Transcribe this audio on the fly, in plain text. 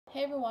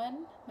Hey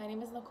everyone, my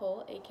name is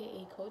Nicole,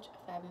 aka Coach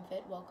Fab and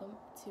Fit. Welcome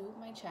to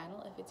my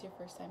channel. If it's your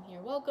first time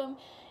here, welcome.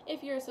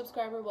 If you're a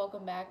subscriber,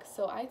 welcome back.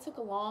 So I took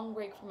a long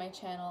break from my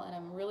channel and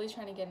I'm really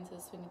trying to get into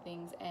the swing of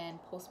things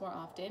and post more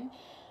often.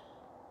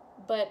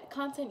 But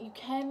content you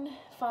can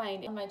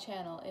find on my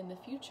channel in the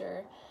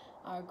future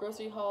are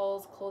grocery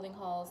hauls, clothing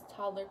hauls,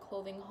 toddler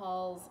clothing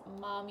hauls,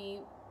 mommy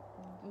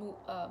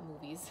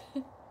movies,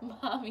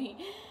 mommy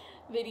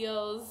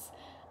videos,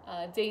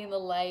 day in the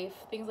life,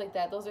 things like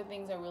that. Those are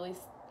things I really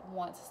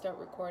want to start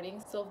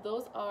recording. So if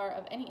those are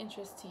of any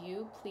interest to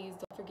you, please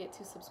don't forget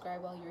to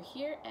subscribe while you're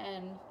here.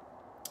 And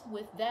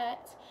with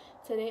that,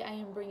 today I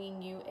am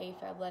bringing you a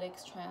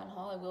Fabletics try on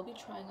haul. I will be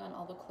trying on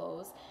all the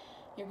clothes.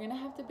 You're gonna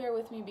have to bear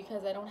with me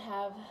because I don't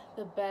have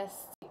the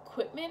best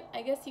equipment,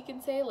 I guess you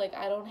can say. Like,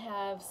 I don't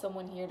have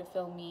someone here to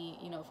film me,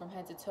 from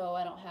head to toe.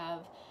 I don't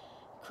have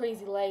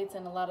crazy lights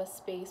and a lot of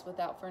space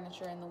without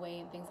furniture in the way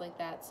and things like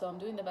that. So I'm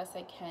doing the best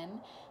I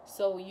can.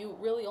 So you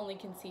really only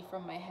can see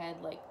from my head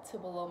like to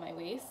below my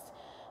waist.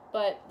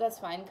 But that's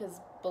fine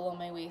because below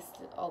my waist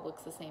it all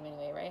looks the same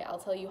anyway, right? I'll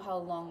tell you how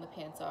long the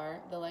pants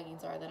are, the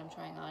leggings are that I'm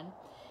trying on.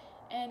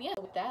 And yeah,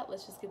 with that,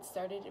 let's just get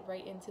started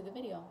right into the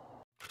video.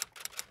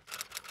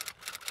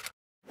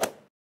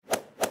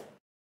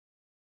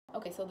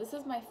 Okay, so this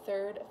is my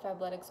third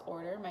Fabletics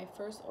order. My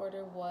first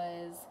order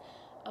was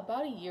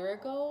about a year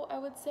ago, I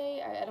would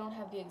say. I don't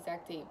have the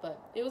exact date, but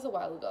it was a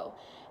while ago.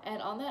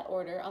 And on that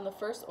order, on the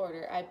first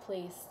order, I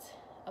placed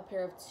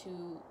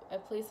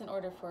an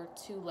order for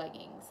 2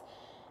 leggings.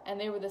 And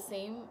they were the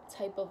same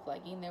type of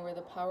legging. They were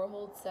the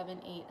Powerhold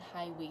 7/8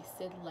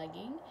 high-waisted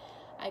legging.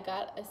 I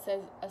got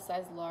a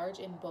size large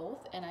in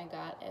both, and I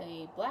got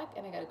a black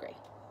and I got a gray.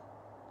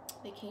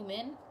 They came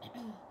in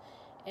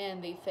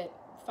and they fit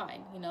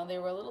fine. They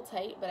were a little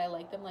tight, but I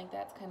like them like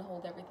that to kind of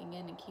hold everything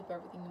in and keep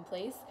everything in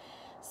place.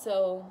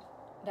 So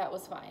that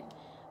was fine.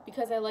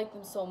 Because I like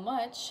them so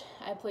much,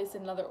 I placed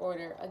another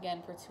order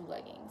again for 2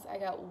 leggings. I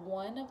got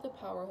one of the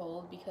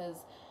Powerhold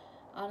because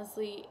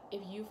honestly,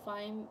 if you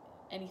find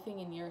anything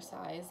in your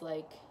size,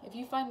 like if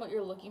you find what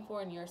you're looking for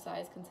in your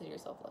size, consider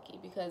yourself lucky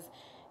because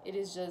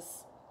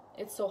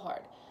it's so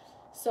hard.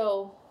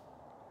 So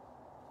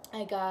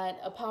I got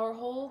a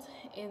Powerhold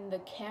in the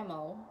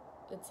camo.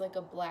 It's like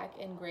a black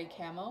and gray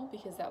camo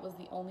because that was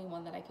the only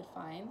one that I could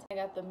find. I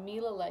got the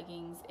Mila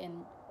leggings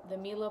in the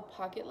Mila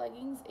pocket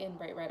leggings in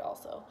bright red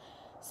also.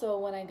 So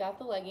when I got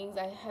the leggings,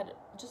 I had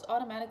just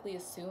automatically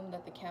assumed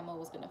that the camo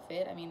was gonna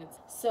fit.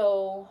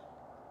 So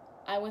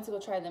I went to go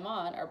try them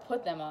on, or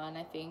put them on,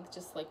 I think,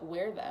 just like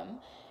wear them,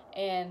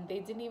 and they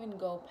didn't even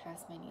go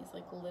past my knees.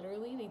 Like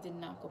literally, they did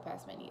not go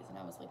past my knees, and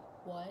I was like,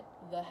 what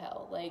the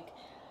hell? Like,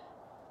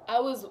 I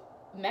was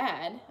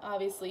mad,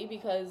 obviously,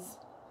 because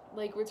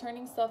like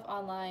returning stuff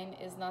online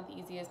is not the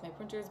easiest. My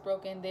printer is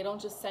broken. They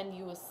don't just send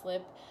you a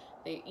slip.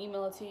 They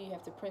email it to you. You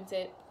have to print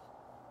it,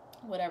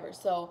 whatever.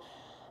 So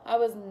I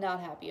was not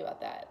happy about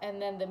that.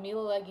 And then the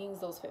Mila leggings,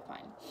 those fit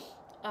fine.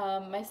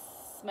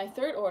 My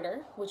third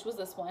order, which was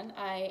this one,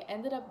 I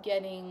ended up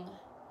getting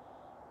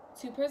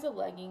 2 pairs of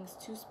leggings,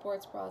 2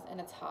 sports bras, and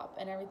a top.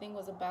 And everything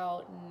was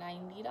about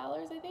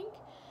 $90, I think.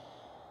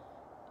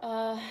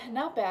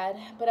 Not bad,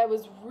 but I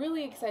was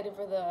really excited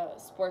for the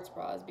sports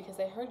bras because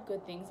I heard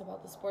good things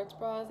about the sports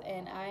bras,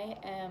 and I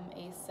am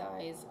a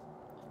size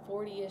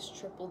 40-ish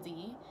triple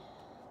D,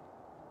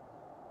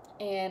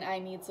 and I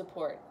need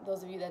support.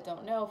 Those of you that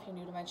don't know, if you're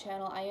new to my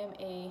channel, I am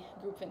a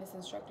group fitness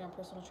instructor and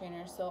personal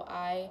trainer, so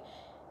I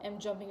am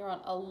jumping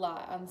around a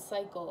lot on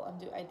cycle.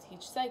 I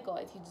teach cycle,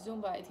 I teach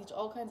Zumba, I teach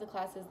all kinds of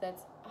classes.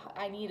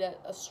 I need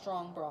a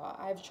strong bra.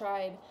 I've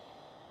tried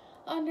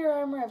Under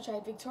Armour, I've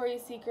tried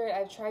Victoria's Secret,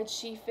 I've tried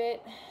SheFit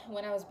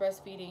when I was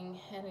breastfeeding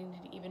and I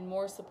needed even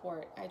more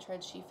support. I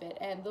tried SheFit,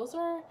 and those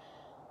are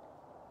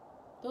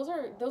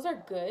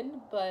good,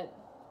 but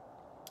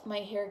my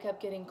hair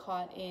kept getting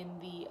caught in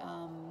the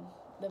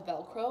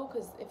Velcro,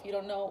 because if you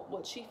don't know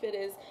what SheFit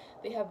is,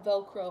 they have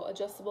Velcro,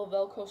 adjustable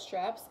Velcro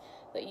straps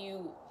that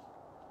you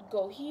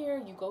go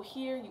here, you go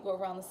here, you go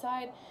around the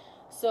side.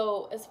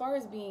 So as far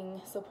as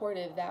being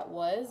supportive, that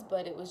was,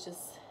 but it was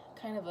just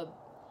kind of a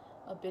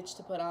bitch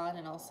to put on,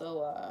 and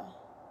also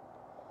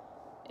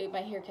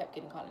my hair kept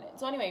getting caught in it.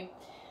 So anyway,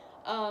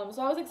 so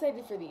I was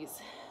excited for these.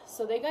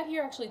 So they got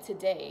here actually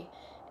today,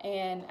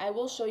 and I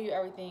will show you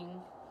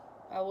everything.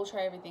 I will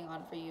try everything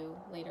on for you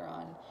later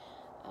on,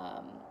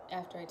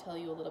 after I tell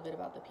you a little bit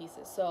about the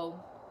pieces. So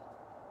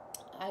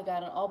I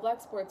got an all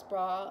black sports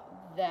bra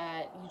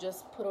that you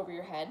just put over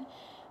your head.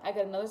 I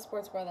got another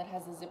sports bra that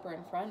has a zipper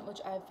in front, which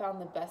I've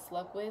found the best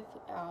luck with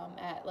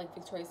at like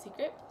Victoria's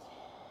Secret.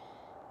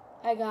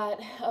 I got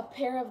a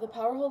pair of the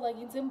Powerhold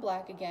leggings in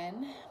black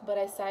again, but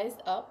I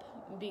sized up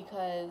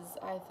because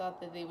I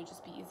thought that they would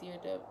just be easier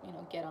to,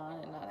 get on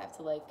and not have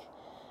to like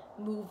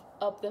move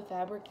up the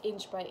fabric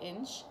inch by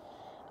inch.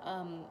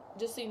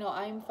 Just so you know,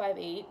 I'm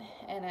 5'8"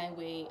 and I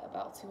weigh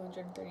about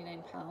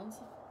 239 pounds.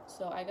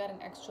 So I got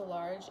an extra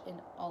large in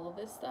all of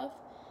this stuff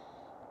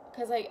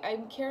because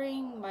I'm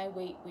carrying my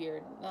weight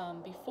weird.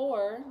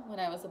 Before, when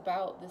I was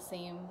about the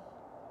same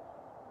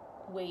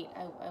weight,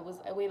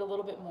 I weighed a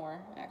little bit more,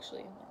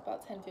 actually,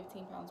 about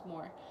 10-15 pounds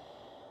more.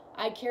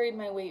 I carried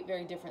my weight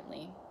very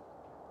differently.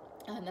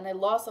 And then I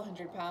lost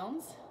 100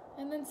 pounds,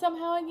 and then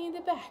somehow I gained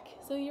it back.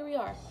 So here we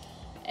are.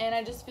 And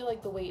I just feel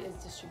like the weight is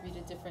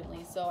distributed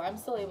differently. So I'm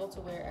still able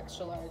to wear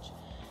extra large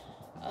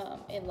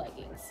in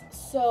leggings.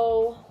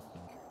 So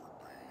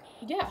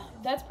yeah,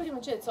 that's pretty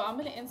much it. So I'm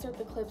going to insert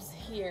the clips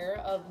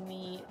here of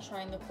me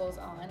trying the clothes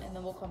on, and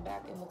then we'll come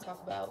back and we'll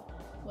talk about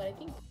what I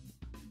think.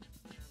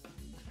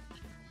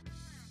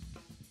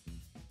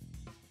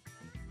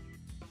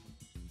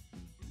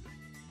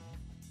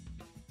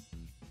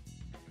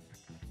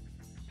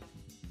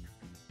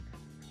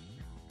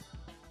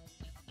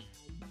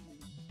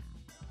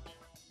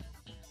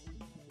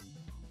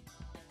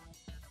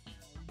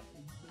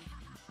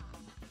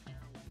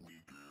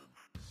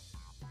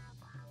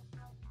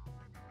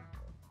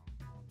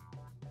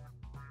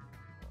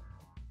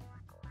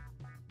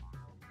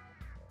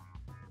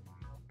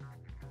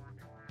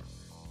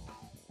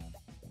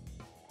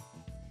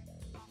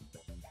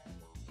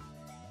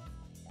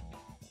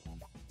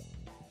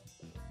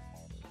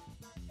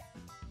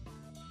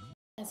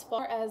 As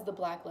far as the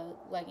black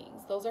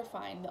leggings, those are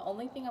fine. The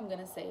only thing I'm going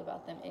to say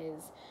about them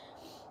is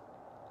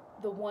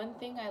the one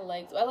thing I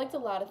liked a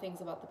lot of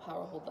things about the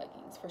Power Hold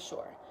leggings, for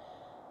sure.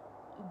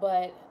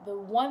 But the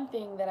one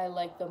thing that I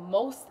liked the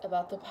most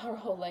about the Power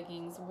Hold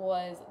leggings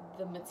was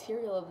the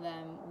material of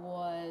them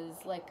was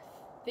like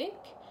thick,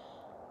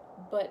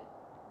 but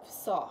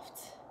soft.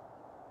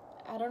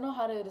 I don't know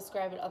how to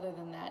describe it other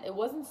than that. It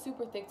wasn't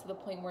super thick to the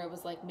point where it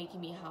was like making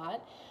me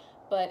hot,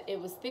 but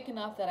it was thick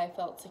enough that I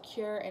felt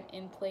secure and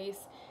in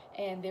place,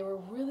 and they were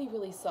really,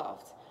 really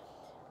soft.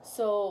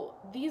 So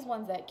these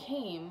ones that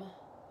came,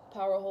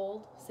 Power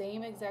Hold,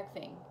 same exact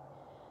thing.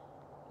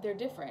 They're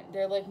different.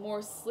 They're like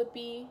more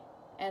slippy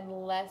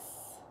and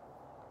less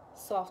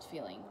soft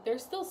feeling. They're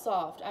still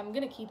soft. I'm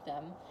gonna keep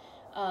them.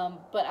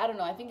 But I don't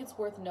know. I think it's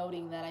worth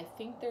noting that I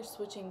think they're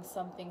switching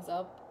some things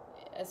up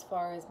as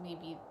far as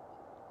maybe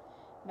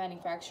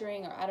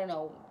manufacturing, or I don't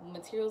know,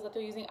 materials that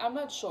they're using. I'm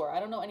not sure. I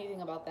don't know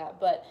anything about that,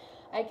 but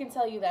I can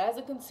tell you that as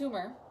a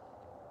consumer,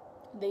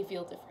 they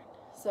feel different.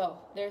 So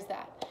there's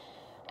that.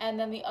 And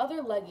then the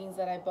other leggings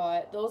that I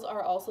bought, those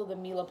are also the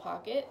Mila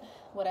Pocket,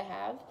 what I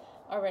have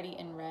already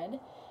in red,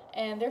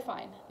 and they're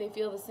fine. They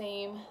feel the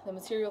same. The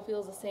material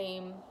feels the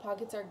same.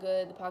 Pockets are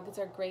good. The pockets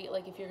are great.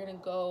 Like if you're gonna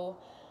go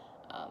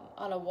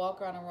on a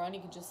walk or on a run,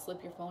 you can just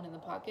slip your phone in the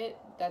pocket.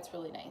 That's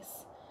really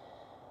nice.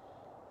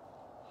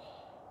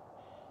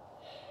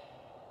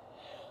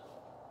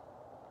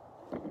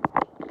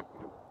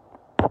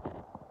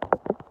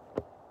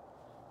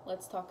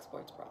 Let's talk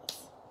sports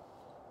bras.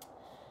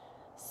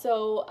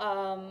 So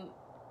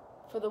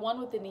for the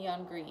one with the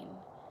neon green,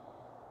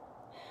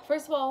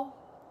 first of all,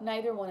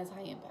 neither one is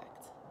high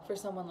impact for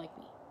someone like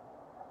me.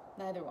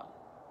 Neither one.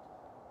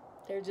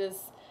 They're just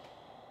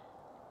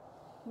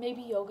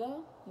maybe yoga,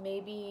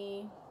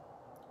 maybe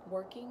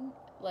working,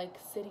 like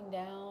sitting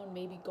down,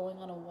 maybe going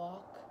on a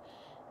walk,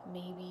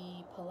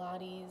 maybe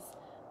Pilates,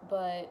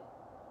 but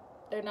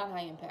they're not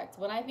high impact.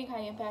 When I think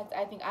high impact,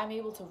 I think I'm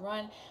able to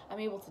run, I'm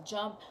able to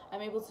jump,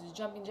 I'm able to do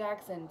jumping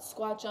jacks and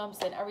squat jumps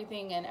and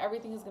everything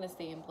is going to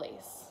stay in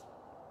place.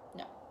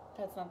 No,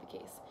 that's not the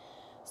case.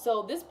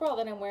 So this bra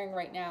that I'm wearing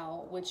right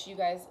now, which you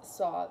guys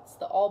saw, it's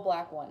the all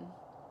black one.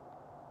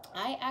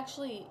 I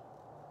actually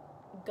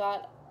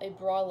got a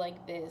bra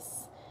like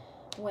this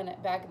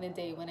back in the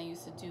day when I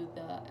used to do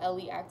the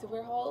LE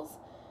activewear hauls,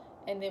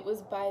 and it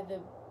was by the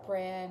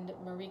brand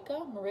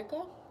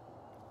Marika.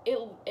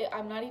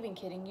 I'm not even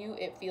kidding you,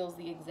 it feels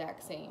the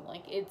exact same.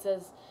 Like it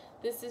says,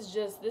 this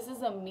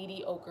is a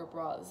mediocre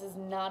bra. This is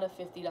not a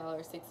 $50,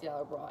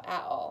 $60 bra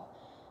at all.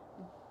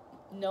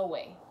 No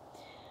way.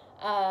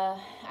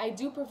 I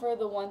do prefer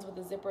the ones with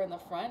the zipper in the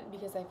front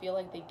because I feel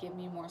like they give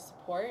me more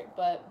support,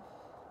 but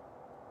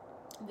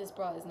this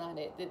bra is not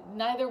it.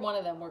 Neither one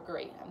of them were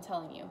great, I'm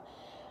telling you.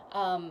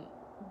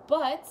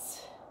 But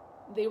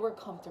they were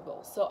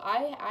comfortable. So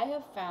I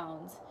have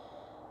found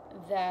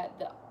that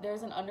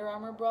there's an Under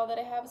Armour bra that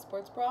I have, a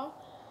sports bra.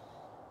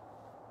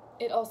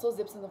 It also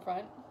zips in the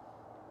front,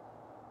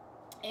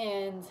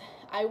 and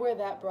I wear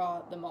that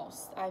bra the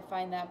most. I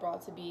find that bra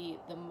to be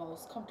the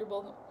most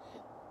comfortable.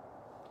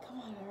 Come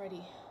on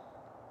already.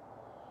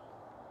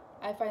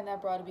 I find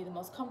that bra to be the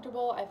most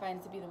comfortable. I find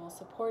it to be the most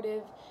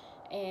supportive,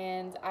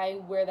 and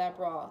I wear that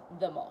bra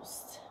the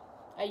most.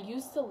 I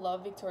used to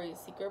love Victoria's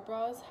Secret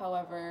bras.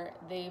 However,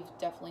 they've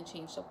definitely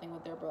changed something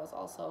with their bras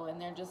also, and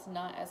they're just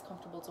not as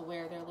comfortable to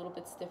wear. They're a little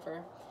bit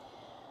stiffer.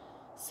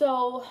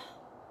 So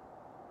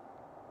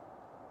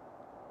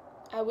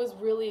I was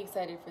really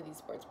excited for these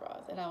sports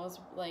bras, and I was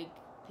like,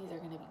 these are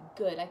going to be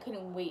good. I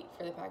couldn't wait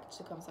for the package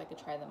to come so I could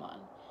try them on.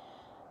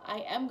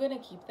 I am going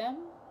to keep them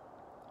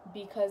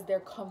because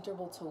they're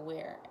comfortable to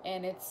wear,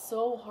 and it's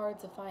so hard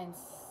to find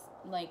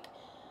like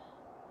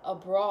a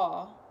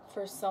bra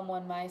for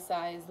someone my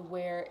size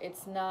where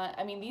it's not,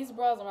 I mean, these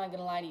bras, I'm not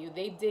gonna lie to you,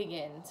 they dig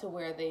in to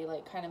where they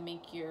like kind of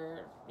make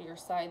your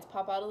sides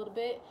pop out a little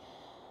bit,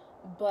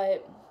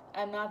 but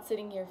I'm not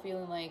sitting here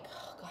feeling like,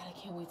 oh God, I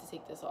can't wait to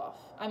take this off.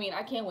 I mean,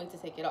 I can't wait to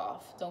take it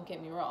off. Don't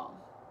get me wrong.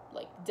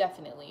 Like,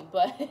 definitely.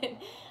 But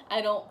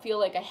I don't feel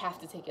like I have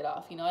to take it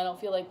off. You know, I don't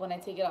feel like when I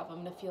take it off,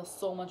 I'm going to feel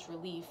so much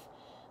relief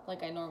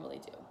like I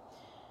normally do.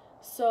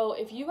 So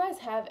if you guys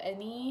have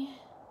any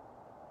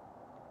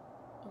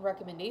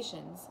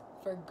recommendations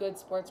for good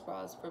sports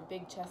bras for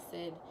big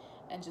chested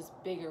and just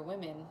bigger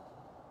women,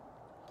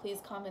 please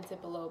comment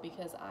it below,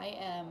 because I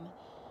am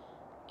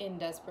in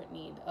desperate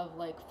need of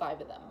like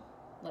 5 of them,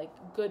 like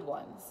good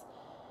ones.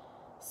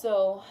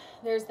 So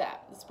there's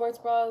that. The sports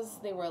bras,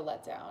 they were a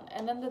letdown.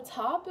 And then the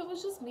top, it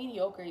was just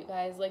mediocre, you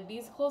guys. Like,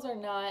 these clothes are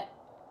not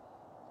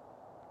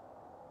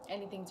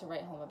anything to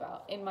write home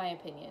about, in my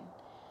opinion.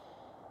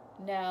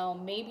 Now,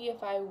 maybe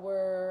if I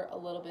were a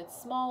little bit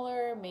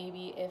smaller,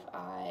 maybe if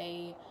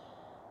I...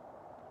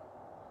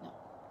 No.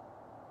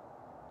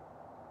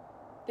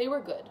 They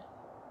were good.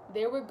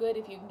 They were good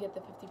if you can get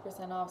the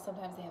 50% off.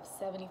 Sometimes they have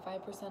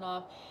 75%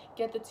 off.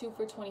 Get the 2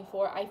 for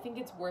 $24. I think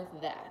it's worth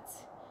that.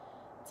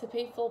 To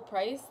pay full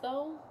price,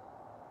 though?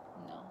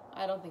 No,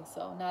 I don't think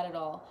so. Not at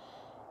all.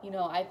 You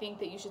know, I think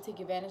that you should take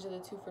advantage of the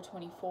 2 for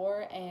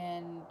 $24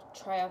 and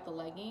try out the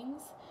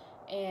leggings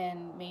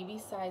and maybe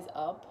size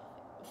up.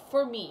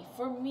 For me,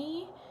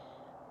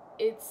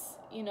 it's,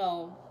 you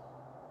know,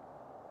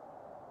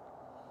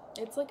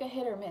 it's like a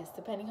hit or miss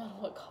depending on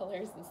what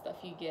colors and stuff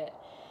you get.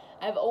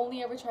 I've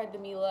only ever tried the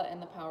Mila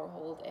and the Power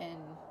Hold, and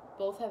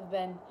both have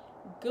been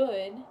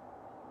good,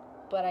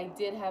 but I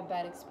did have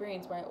bad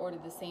experience where I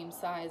ordered the same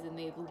size and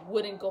they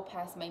wouldn't go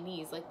past my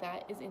knees. Like,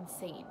 that is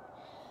insane.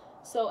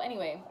 So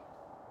anyway,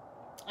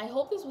 I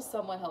hope this was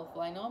somewhat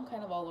helpful. I know I'm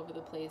kind of all over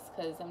the place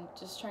because I'm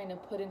just trying to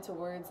put into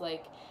words,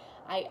 like,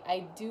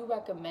 I do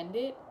recommend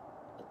it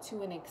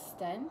to an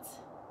extent,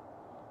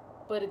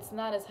 but it's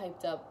not as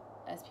hyped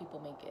up as people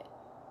make it.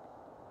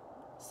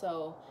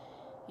 So,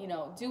 you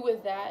know, do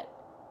with that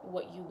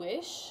what you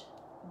wish.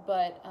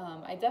 But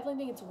I definitely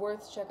think it's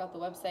worth to check out the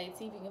website,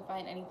 see if you can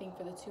find anything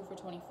for the 2 for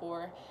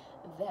 $24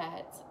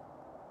 that,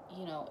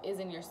 you know, is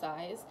in your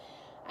size.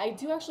 I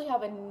do actually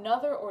have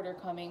another order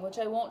coming, which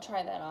I won't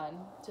try that on,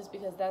 just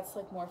because that's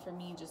like more for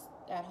me just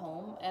at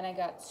home. And I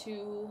got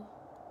 2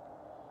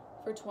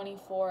 for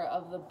 $24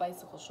 of the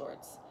bicycle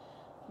shorts.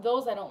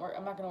 Those I'm not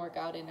going to work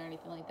out in or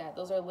anything like that.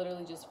 Those are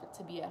literally just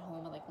to be at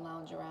home and like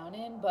lounge around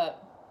in.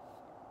 But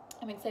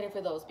I'm excited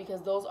for those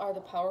because those are the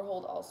Power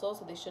Hold also,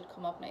 so they should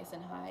come up nice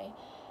and high,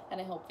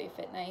 and I hope they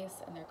fit nice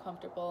and they're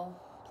comfortable.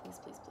 Please,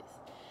 please, please.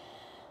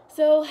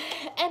 So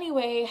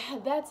anyway,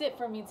 that's it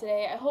for me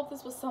today. I hope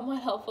this was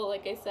somewhat helpful.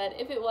 Like I said,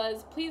 if it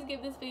was, please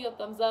give this video a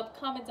thumbs up,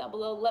 comment down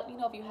below, let me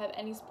know if you have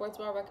any sports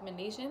bra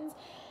recommendations,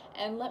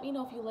 and let me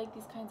know if you like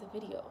these kinds of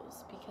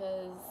videos,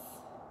 because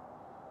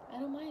I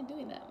don't mind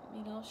doing them,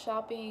 you know,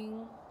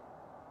 shopping,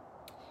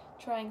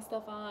 trying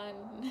stuff on.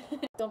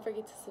 Don't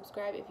forget to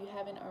subscribe if you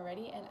haven't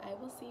already, and I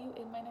will see you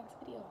in my next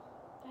video.